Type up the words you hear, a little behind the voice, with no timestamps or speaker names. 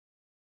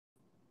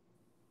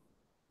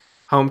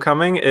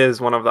Homecoming is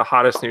one of the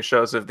hottest new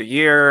shows of the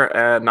year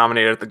and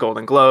nominated at the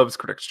Golden Globes,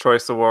 Critics'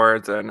 Choice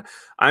Awards. And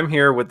I'm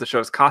here with the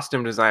show's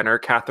costume designer,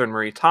 Catherine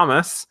Marie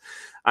Thomas.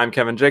 I'm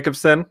Kevin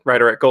Jacobsen,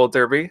 writer at Gold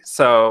Derby.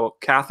 So,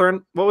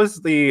 Catherine, what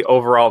was the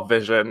overall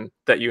vision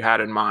that you had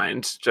in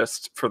mind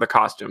just for the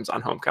costumes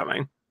on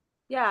Homecoming?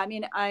 Yeah, I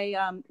mean,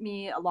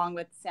 me along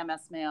with Sam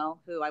Esmail,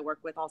 who I work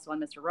with also on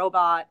Mr.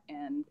 Robot,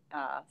 and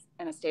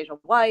Anastasia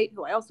White,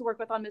 who I also work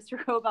with on Mr.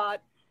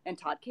 Robot, and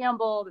Todd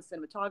Campbell, the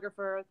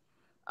cinematographer.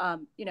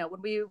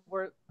 When we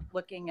were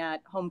looking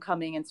at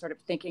Homecoming and sort of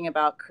thinking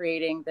about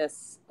creating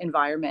this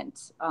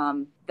environment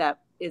that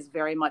is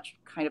very much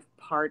kind of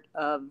part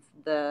of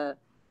the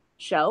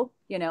show,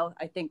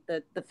 I think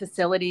that the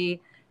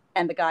facility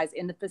and the guys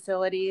in the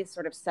facility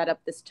sort of set up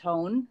this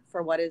tone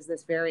for what is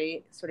this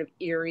very sort of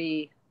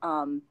eerie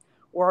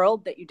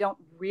world that you don't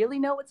really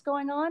know what's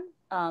going on.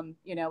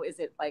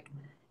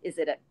 Is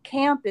it a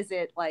camp? Is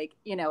it like,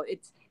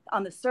 it's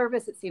on the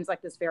surface, it seems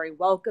like this very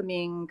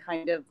welcoming,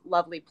 kind of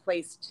lovely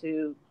place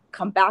to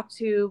come back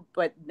to.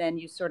 But then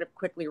you sort of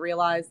quickly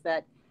realize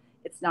that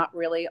it's not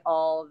really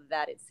all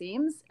that it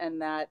seems. And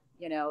that,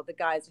 the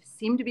guys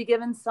seem to be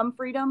given some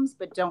freedoms,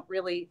 but don't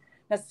really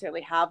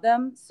necessarily have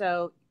them.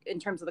 So in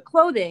terms of the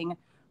clothing,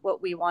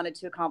 what we wanted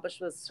to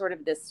accomplish was sort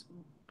of this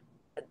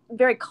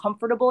very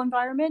comfortable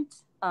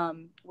environment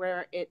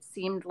where it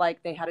seemed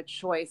like they had a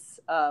choice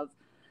of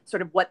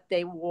sort of what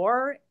they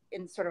wore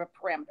in sort of a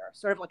parameter,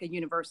 sort of like a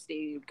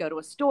university. You'd go to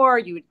a store,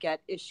 you would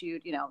get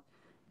issued,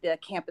 the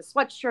campus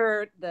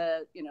sweatshirt,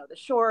 the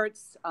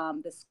shorts,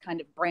 this kind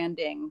of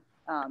branding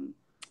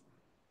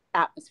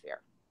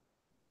atmosphere.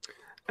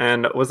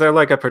 And was there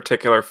like a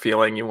particular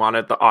feeling you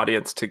wanted the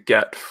audience to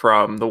get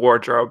from the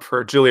wardrobe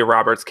for Julia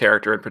Roberts'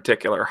 character in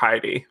particular,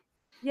 Heidi?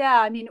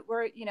 Yeah, I mean,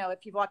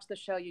 if you've watched the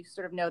show, you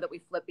sort of know that we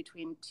flip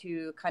between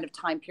two kind of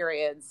time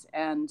periods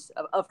and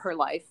of her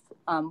life.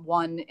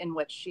 One in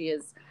which she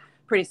is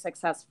pretty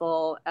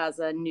successful as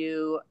a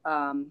new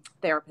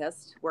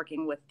therapist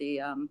working with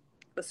the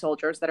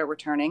soldiers that are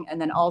returning.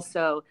 And then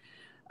also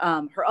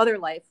her other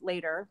life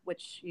later,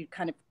 which you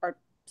kind of are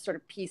sort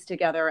of pieced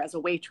together as a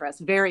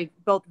waitress,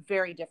 both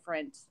very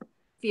different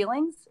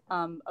feelings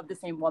of the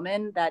same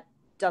woman that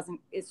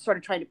is sort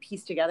of trying to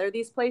piece together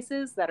these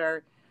places that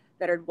are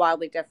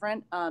wildly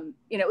different.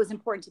 It was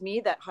important to me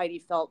that Heidi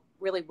felt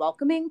really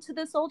welcoming to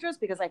the soldiers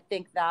because I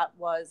think that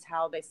was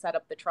how they set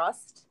up the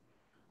trust.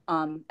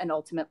 And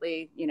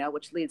ultimately,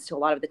 which leads to a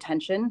lot of the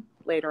tension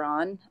later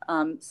on.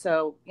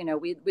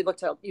 We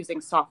looked at using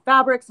soft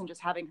fabrics and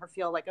just having her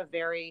feel like a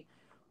very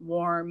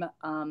warm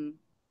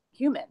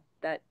human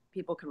that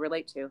people could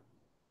relate to.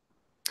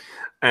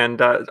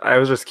 And I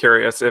was just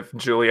curious if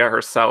Julia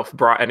herself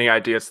brought any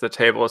ideas to the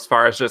table as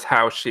far as just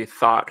how she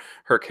thought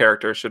her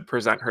character should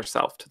present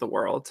herself to the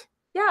world.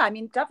 Yeah, I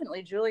mean,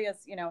 definitely.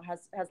 Julia's,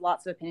 has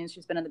lots of opinions.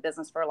 She's been in the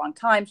business for a long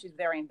time. She's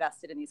very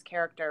invested in these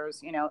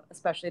characters,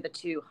 especially the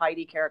two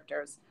Heidi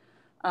characters.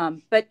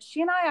 But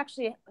she and I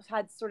actually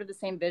had sort of the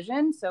same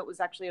vision, so it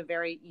was actually a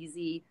very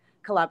easy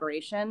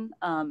collaboration.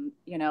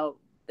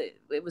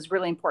 It was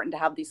really important to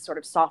have these sort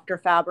of softer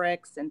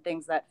fabrics and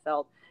things that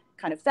felt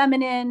kind of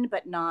feminine,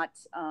 but not,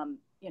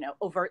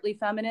 overtly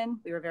feminine.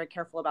 We were very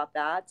careful about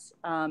that.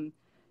 And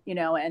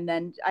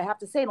then I have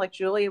to say, like,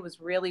 Julia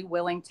was really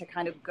willing to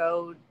kind of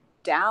go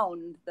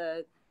down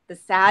the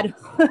sad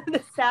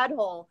the sad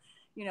hole,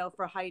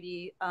 for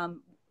Heidi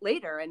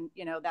later. And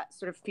that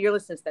sort of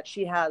fearlessness that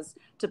she has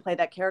to play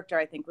that character,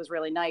 I think, was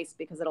really nice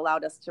because it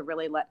allowed us to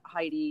really let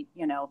Heidi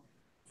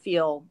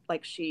feel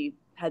like she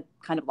had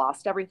kind of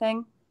lost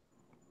everything.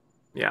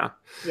 Yeah.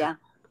 Yeah.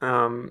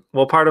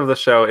 Well, part of the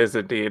show is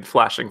indeed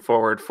flashing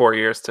forward 4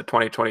 years to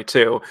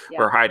 2022, Yeah.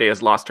 where Heidi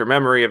has lost her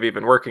memory of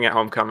even working at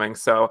Homecoming.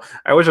 So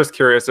I was just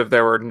curious if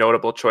there were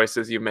notable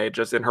choices you made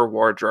just in her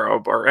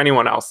wardrobe or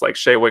anyone else, like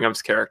Shea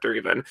Wingham's character,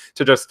 even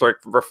to just like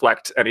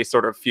reflect any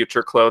sort of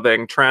future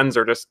clothing trends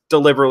or just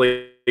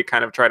deliberately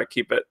kind of try to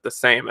keep it the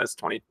same as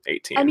I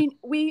 2018. mean,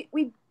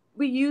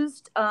 we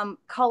used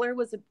color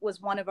was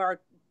one of our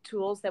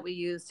tools that we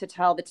used to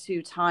tell the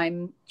two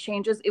time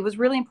changes. It was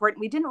really important.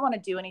 We didn't want to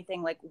do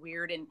anything like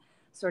weird and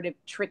sort of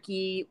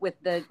tricky with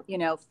the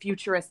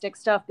futuristic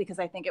stuff because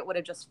I think it would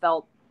have just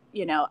felt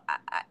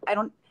I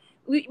don't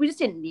we just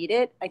didn't need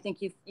it. I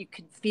think you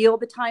could feel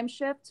the time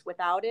shift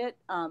without it.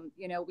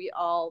 We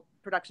all,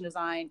 production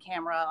design,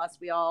 camera, us,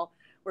 we all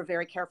were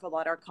very careful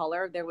about our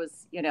color. There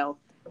was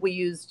we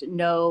used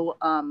no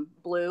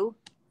blue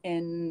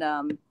in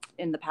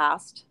the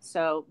past,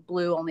 so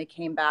blue only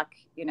came back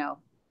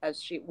as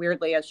she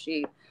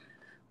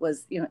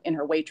was in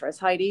her waitress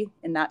Heidi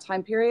in that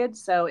time period.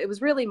 So it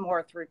was really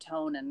more through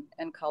tone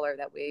and color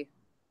that we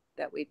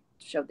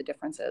showed the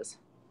differences.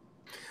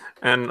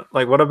 And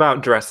like, what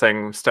about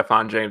dressing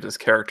Stefan James's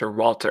character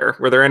Walter?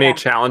 Were there any Yeah.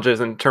 challenges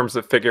in terms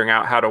of figuring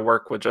out how to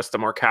work with just a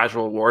more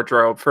casual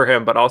wardrobe for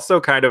him, but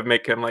also kind of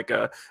make him like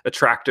a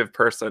attractive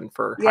person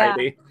for Yeah.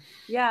 Heidi?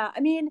 Yeah. I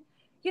mean,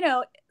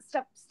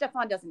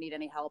 Stefan doesn't need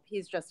any help.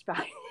 He's just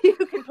fine. You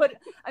can put,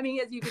 I mean,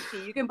 as you can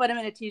see, you can put him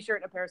in a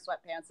t-shirt and a pair of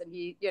sweatpants, and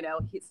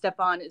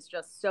Stefan is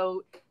just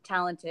so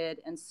talented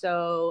and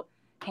so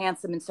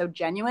handsome and so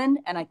genuine.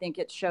 And I think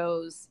it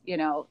shows,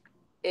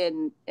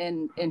 in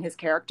his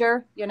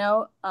character,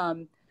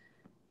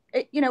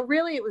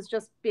 really it was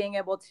just being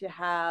able to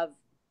have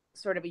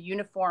sort of a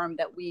uniform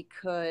that we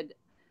could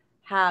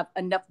have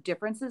enough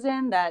differences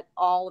in that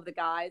all of the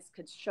guys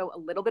could show a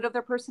little bit of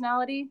their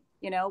personality,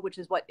 which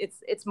is what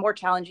it's more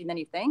challenging than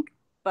you think.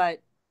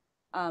 But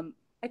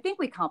I think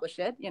we accomplished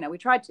it. We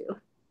tried to.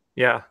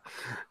 Yeah.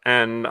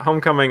 And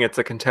Homecoming, it's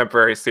a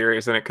contemporary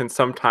series, and it can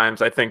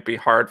sometimes, I think, be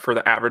hard for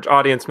the average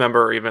audience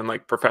member or even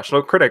like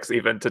professional critics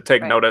even to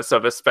take Right. notice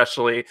of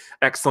especially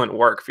excellent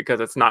work because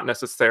it's not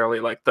necessarily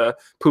like the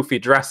poofy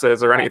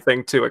dresses or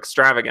anything too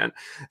extravagant.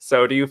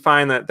 So do you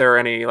find that there are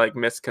any like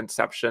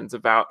misconceptions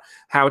about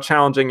how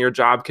challenging your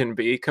job can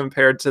be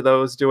compared to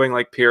those doing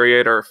like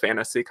period or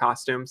fantasy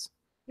costumes?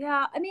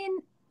 Yeah, I mean,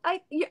 I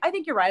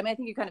think you're right. I mean, I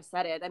think you kind of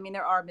said it. I mean,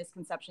 there are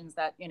misconceptions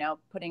that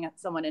putting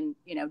someone in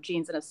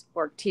jeans and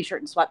or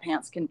t-shirt and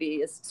sweatpants can be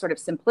is sort of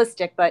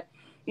simplistic, but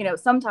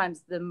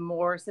sometimes the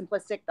more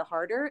simplistic, the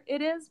harder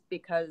it is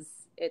because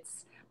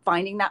it's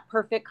finding that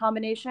perfect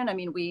combination. I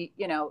mean, we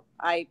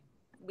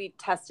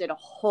tested a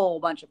whole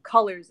bunch of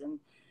colors and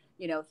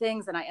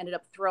things, and I ended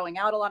up throwing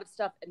out a lot of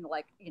stuff in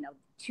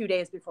 2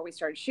 days before we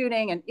started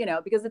shooting, and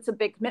because it's a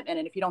big commitment,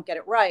 and if you don't get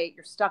it right,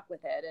 you're stuck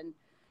with it. And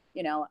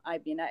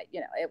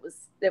it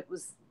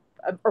was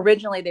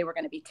originally they were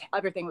going to be,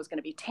 everything was going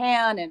to be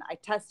tan, and I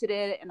tested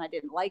it and I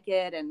didn't like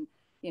it. And,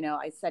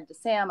 I said to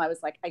Sam, I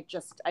was like,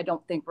 I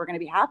don't think we're going to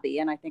be happy.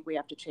 And I think we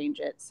have to change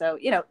it. So,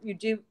 you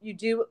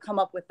do come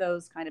up with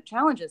those kind of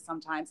challenges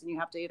sometimes, and you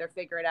have to either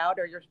figure it out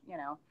or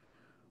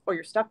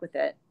you're stuck with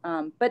it.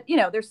 But,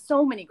 there's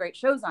so many great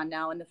shows on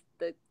now, and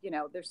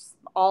there's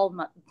all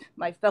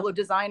my fellow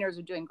designers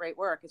are doing great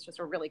work. It's just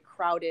a really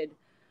crowded,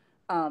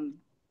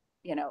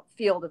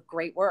 field of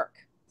great work.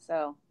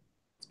 So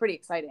it's pretty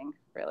exciting,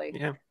 really.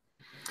 Yeah.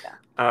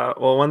 Yeah.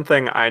 Well, one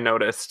thing I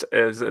noticed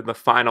is in the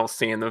final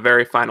scene, the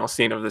very final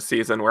scene of the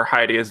season, where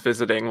Heidi is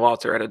visiting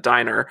Walter at a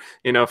diner.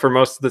 For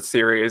most of the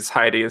series,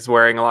 Heidi is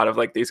wearing a lot of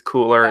like these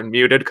cooler and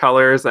muted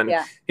colors, and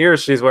here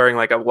she's wearing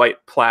like a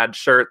white plaid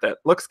shirt that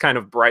looks kind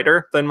of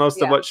brighter than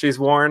most of what she's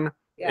worn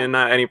in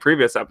any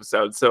previous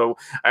episode. So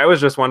I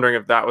was just wondering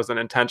if that was an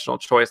intentional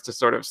choice to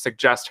sort of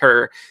suggest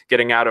her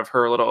getting out of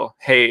her little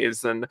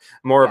haze and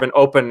more of an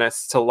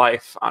openness to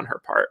life on her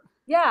part.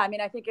 Yeah, I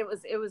mean, I think it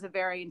was a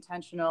very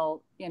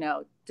intentional,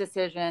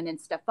 decision.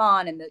 And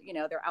Stefan and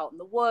they're out in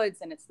the woods,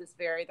 and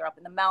they're up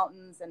in the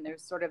mountains, and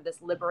there's sort of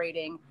this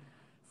liberating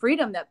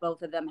freedom that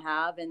both of them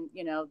have. And,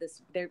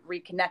 they're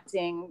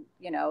reconnecting,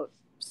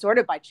 sort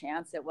of by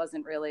chance. It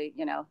wasn't really,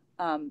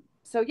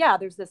 so yeah,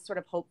 there's this sort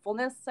of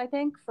hopefulness, I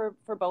think, for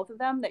both of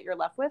them that you're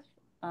left with.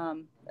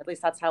 At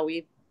least that's how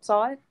we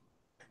saw it.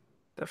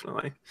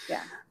 Definitely.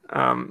 Yeah.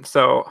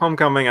 So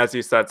Homecoming, as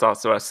you said, is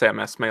also a Sam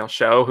Esmail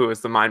show, who is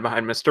the mind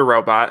behind Mr.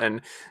 Robot,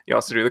 and you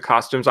also do the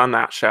costumes on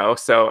that show.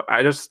 So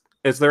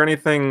is there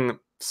anything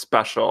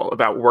special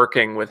about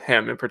working with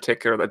him in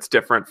particular that's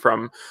different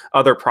from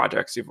other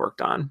projects you've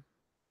worked on?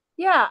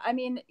 Yeah, I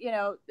mean,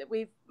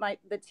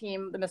 the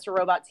team, the Mr.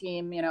 Robot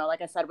team,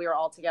 like I said, we were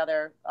all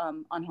together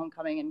on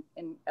Homecoming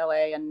in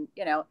LA, and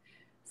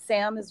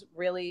Sam is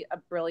really a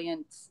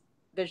brilliant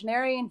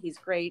visionary, and he's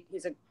great.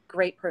 He's a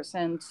great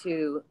person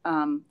to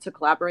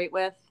collaborate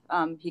with.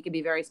 He can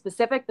be very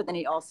specific, but then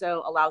he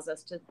also allows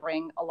us to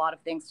bring a lot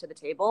of things to the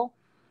table,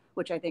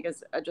 which I think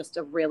is just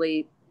a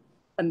really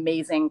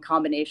amazing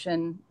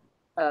combination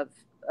of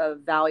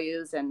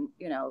values. And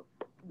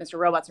Mr.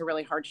 Robot's a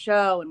really hard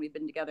show, and we've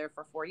been together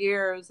for 4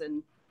 years,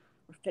 and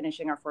we're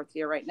finishing our 4th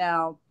year right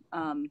now.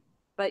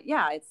 But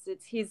yeah,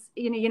 he's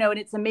and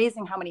it's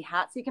amazing how many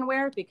hats he can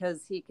wear,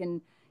 because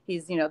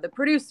he's the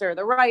producer,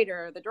 the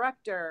writer, the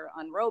director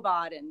on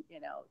Robot, and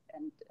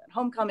and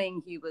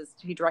Homecoming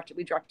we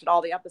directed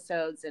all the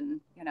episodes,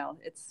 and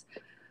it's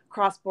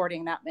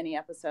cross-boarding that many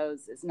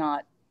episodes is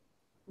not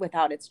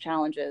without its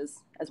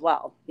challenges as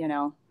well,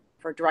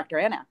 for director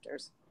and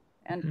actors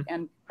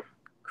and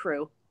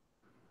crew.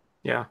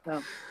 Yeah.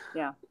 So,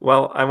 yeah.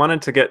 Well, I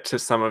wanted to get to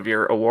some of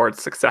your award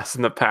success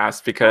in the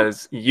past,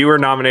 because you were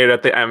nominated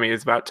at the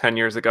Emmys about 10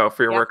 years ago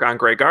for your work on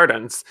Grey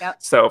Gardens.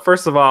 So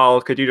first of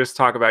all, could you just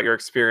talk about your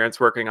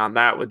experience working on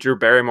that with Drew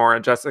Barrymore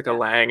and Jessica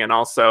Lange, and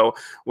also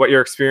what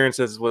your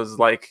experiences was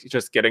like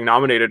just getting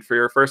nominated for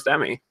your first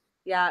Emmy?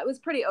 Yeah, it was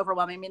pretty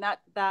overwhelming. I mean,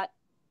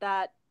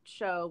 that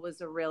show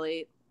was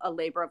a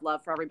labor of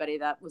love for everybody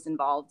that was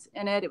involved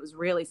in it. It was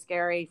really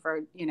scary for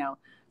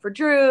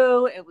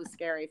Drew. It was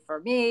scary for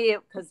me,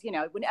 because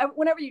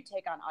whenever you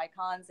take on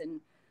icons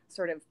and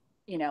sort of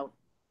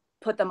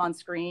put them on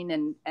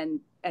screen and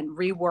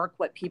rework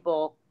what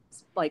people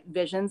like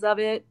visions of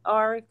it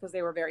are, because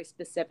they were very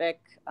specific.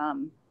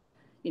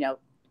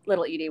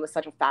 Little Edie was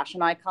such a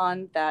fashion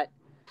icon that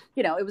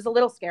it was a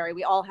little scary.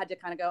 We all had to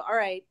kind of go, all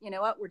right, you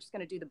know what, we're just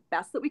going to do the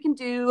best that we can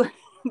do,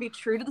 be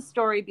true to the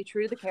story, be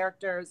true to the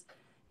characters,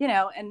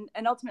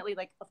 and ultimately,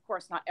 like, of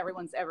course, not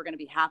everyone's ever going to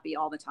be happy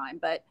all the time,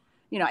 but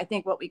I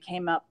think what we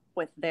came up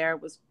with there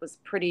was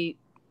pretty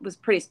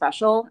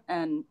special,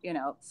 and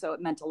so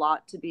it meant a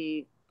lot to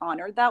be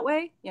honored that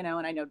way, and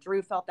I know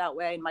Drew felt that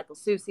way, and Michael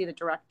Susi, the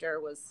director,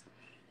 was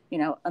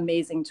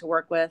amazing to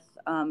work with.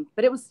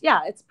 But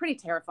it's pretty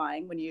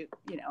terrifying when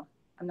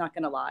I'm not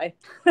going to lie.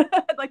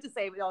 I'd like to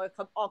say it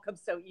all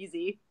comes so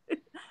easy,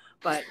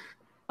 but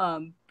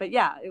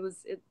yeah, it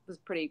was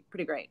pretty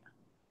great.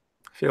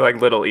 I feel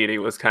like Little Edie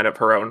was kind of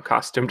her own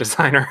costume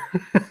designer.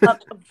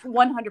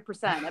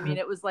 100%. I mean,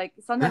 it was like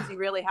sometimes you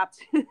really have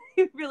to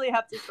you really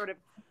have to sort of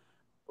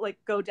like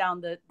go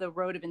down the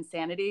road of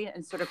insanity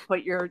and sort of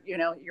put your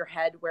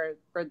head where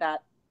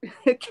that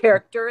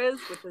character is,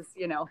 which is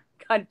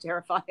kind of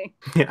terrifying.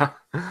 Yeah.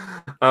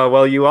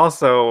 Well, you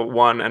also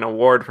won an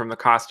award from the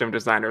Costume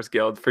Designers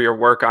Guild for your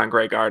work on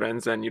Grey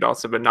Gardens, and you'd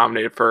also been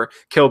nominated for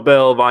Kill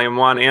Bill Volume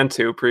 1 and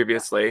 2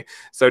 previously.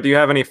 So do you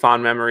have any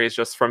fond memories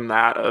just from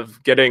that,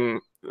 of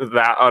getting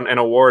that an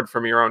award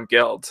from your own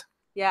guild?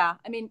 Yeah,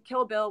 I mean,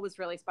 Kill Bill was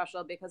really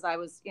special because I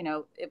was,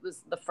 it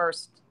was the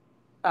first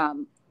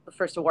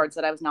awards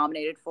that I was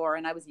nominated for,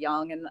 and I was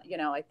young, and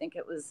I think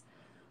it was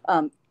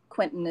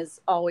Quentin is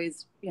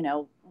always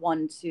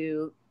one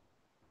to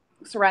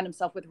surround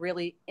himself with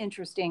really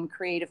interesting,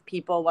 creative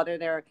people, whether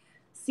they're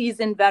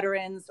seasoned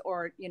veterans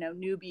or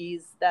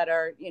newbies that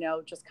are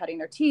just cutting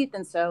their teeth.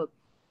 And so,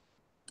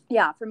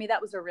 yeah, for me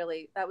that was a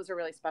really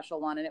special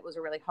one, and it was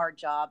a really hard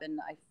job, and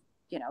I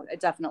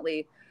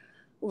definitely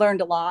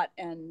learned a lot,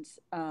 and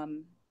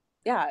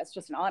yeah, it's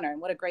just an honor, and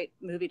what a great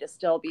movie to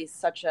still be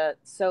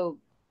so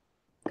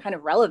kind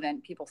of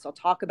relevant. People still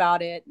talk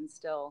about it, and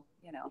still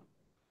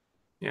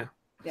Yeah.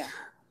 yeah.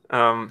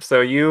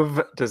 So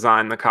you've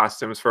designed the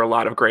costumes for a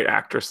lot of great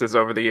actresses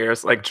over the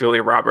years, like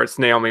Julia Roberts,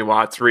 Naomi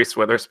Watts, Reese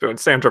Witherspoon,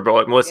 Sandra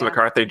Bullock, Melissa Yeah.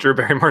 McCarthy, Drew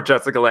Barrymore,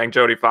 Jessica Lange,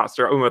 Jodie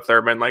Foster, Uma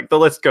Thurman. Like the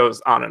list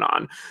goes on and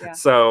on. Yeah.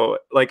 So,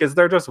 like, is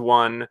there just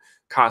one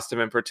costume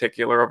in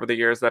particular over the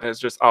years that has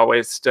just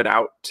always stood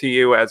out to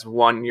you as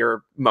one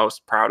you're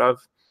most proud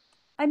of?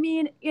 I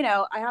mean,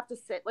 I have to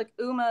say, like,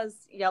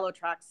 Uma's yellow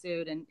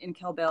tracksuit in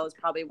Kill Bill is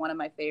probably one of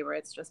my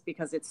favorites, just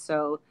because it's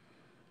so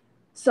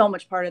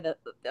much part of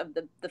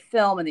the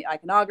film and the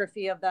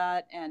iconography of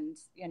that, and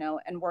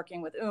and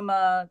working with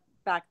Uma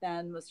back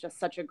then was just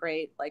such a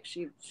great, like,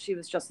 she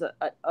was just a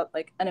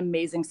like an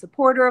amazing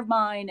supporter of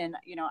mine, and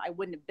I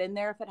wouldn't have been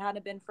there if it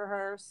hadn't been for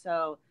her.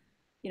 So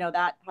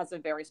that has a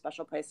very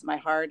special place in my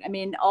heart. I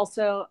mean,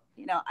 also,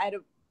 I had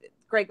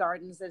Grey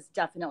Gardens is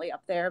definitely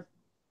up there.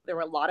 There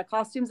were a lot of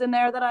costumes in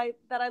there that I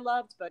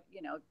loved, but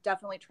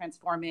definitely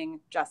transforming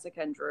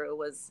Jessica and Drew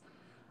was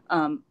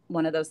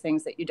one of those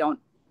things that you don't,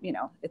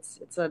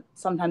 it's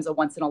sometimes a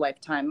once in a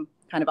lifetime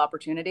kind of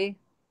opportunity.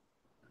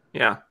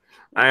 Yeah.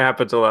 I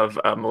happen to love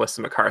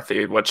Melissa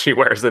McCarthy, what she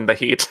wears in The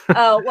Heat.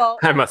 Oh, well,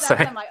 I must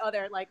that's say. my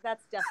other, like,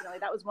 that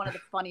was one of the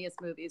funniest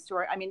movies to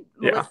work. I mean,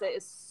 Yeah. Melissa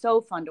is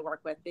so fun to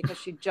work with because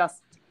she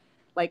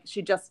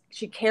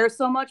cares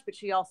so much, but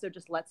she also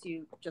just lets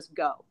you just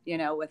go,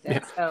 with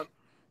it. Yeah. So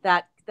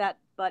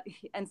but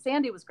and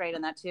Sandy was great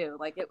in that too.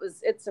 Like, it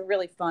was a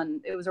really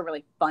fun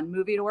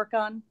movie to work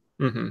on.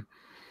 Hmm.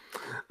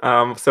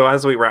 So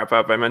as we wrap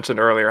up, I mentioned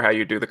earlier how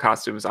you do the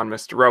costumes on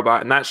Mr.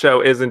 Robot, and that show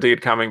is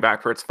indeed coming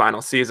back for its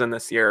final season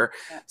this year.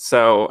 Yeah.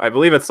 So I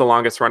believe it's the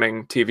longest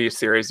running TV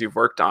series you've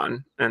worked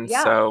on. And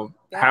Yeah. so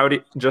Yeah. how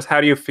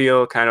do you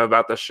feel kind of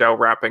about the show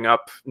wrapping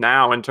up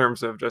now in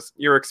terms of just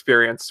your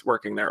experience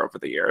working there over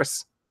the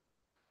years?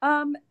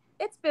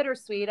 It's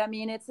bittersweet. I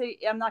mean,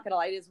 I'm not gonna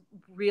lie, it is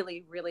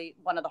really, really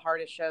one of the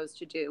hardest shows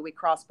to do. We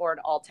crossboard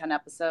all 10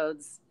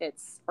 episodes.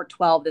 Or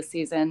 12 this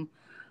season.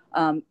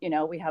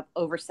 We have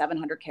over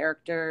 700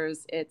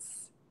 characters.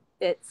 It's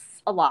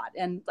a lot.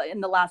 And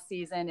in the last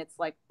season, it's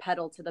like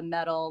pedal to the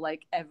metal,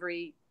 like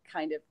every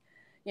kind of,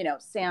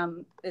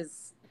 Sam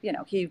is,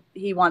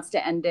 he wants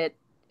to end it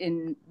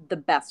in the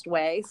best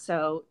way.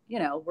 So,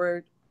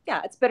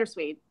 it's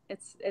bittersweet.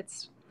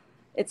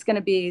 It's going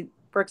to be,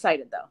 we're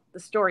excited though. The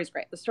story's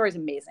great. The story's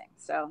amazing.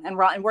 So, and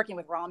working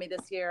with Rami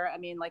this year, I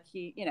mean, like,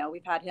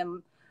 we've had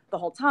him the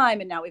whole time,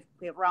 and now we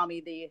have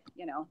Rami,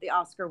 the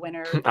Oscar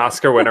winner,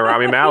 Oscar winner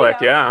Rami Malek,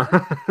 yeah.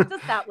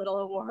 just that little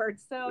award.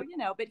 So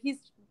but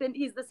he's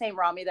the same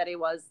Rami that he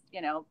was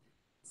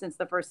since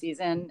the first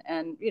season,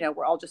 and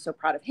we're all just so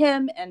proud of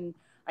him, and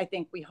I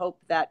think we hope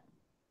that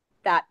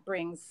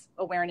brings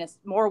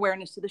more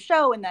awareness to the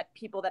show, and that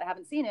people that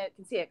haven't seen it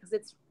can see it, because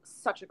it's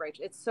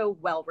so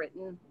well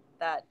written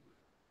that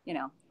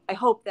I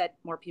hope that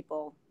more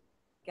people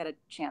get a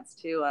chance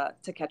to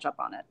catch up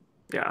on it.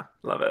 Yeah,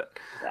 love it.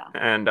 Yeah.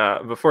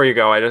 And before you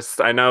go,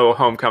 I know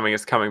Homecoming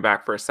is coming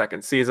back for a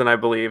second season, I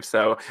believe.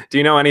 So do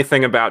you know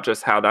anything about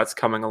just how that's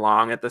coming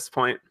along at this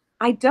point?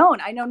 I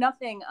don't. I know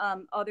nothing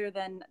other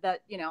than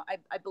that,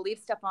 I believe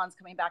Stefan's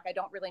coming back. I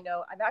don't really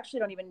know. I actually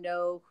don't even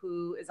know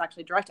who is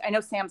actually directing. I know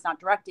Sam's not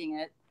directing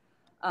it,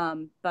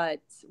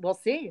 but we'll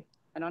see.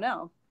 I don't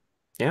know.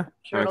 Yeah, I'm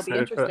sure it'll be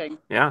interesting.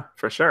 Yeah,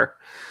 for sure.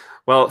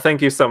 Well,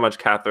 thank you so much,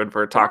 Catherine,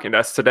 for talking to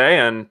us today,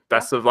 and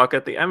best of luck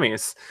at the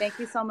Emmys. Thank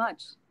you so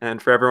much.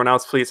 And for everyone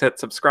else, please hit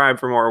subscribe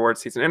for more award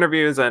season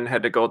interviews and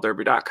head to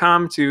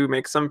goldderby.com to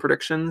make some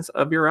predictions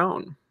of your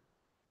own.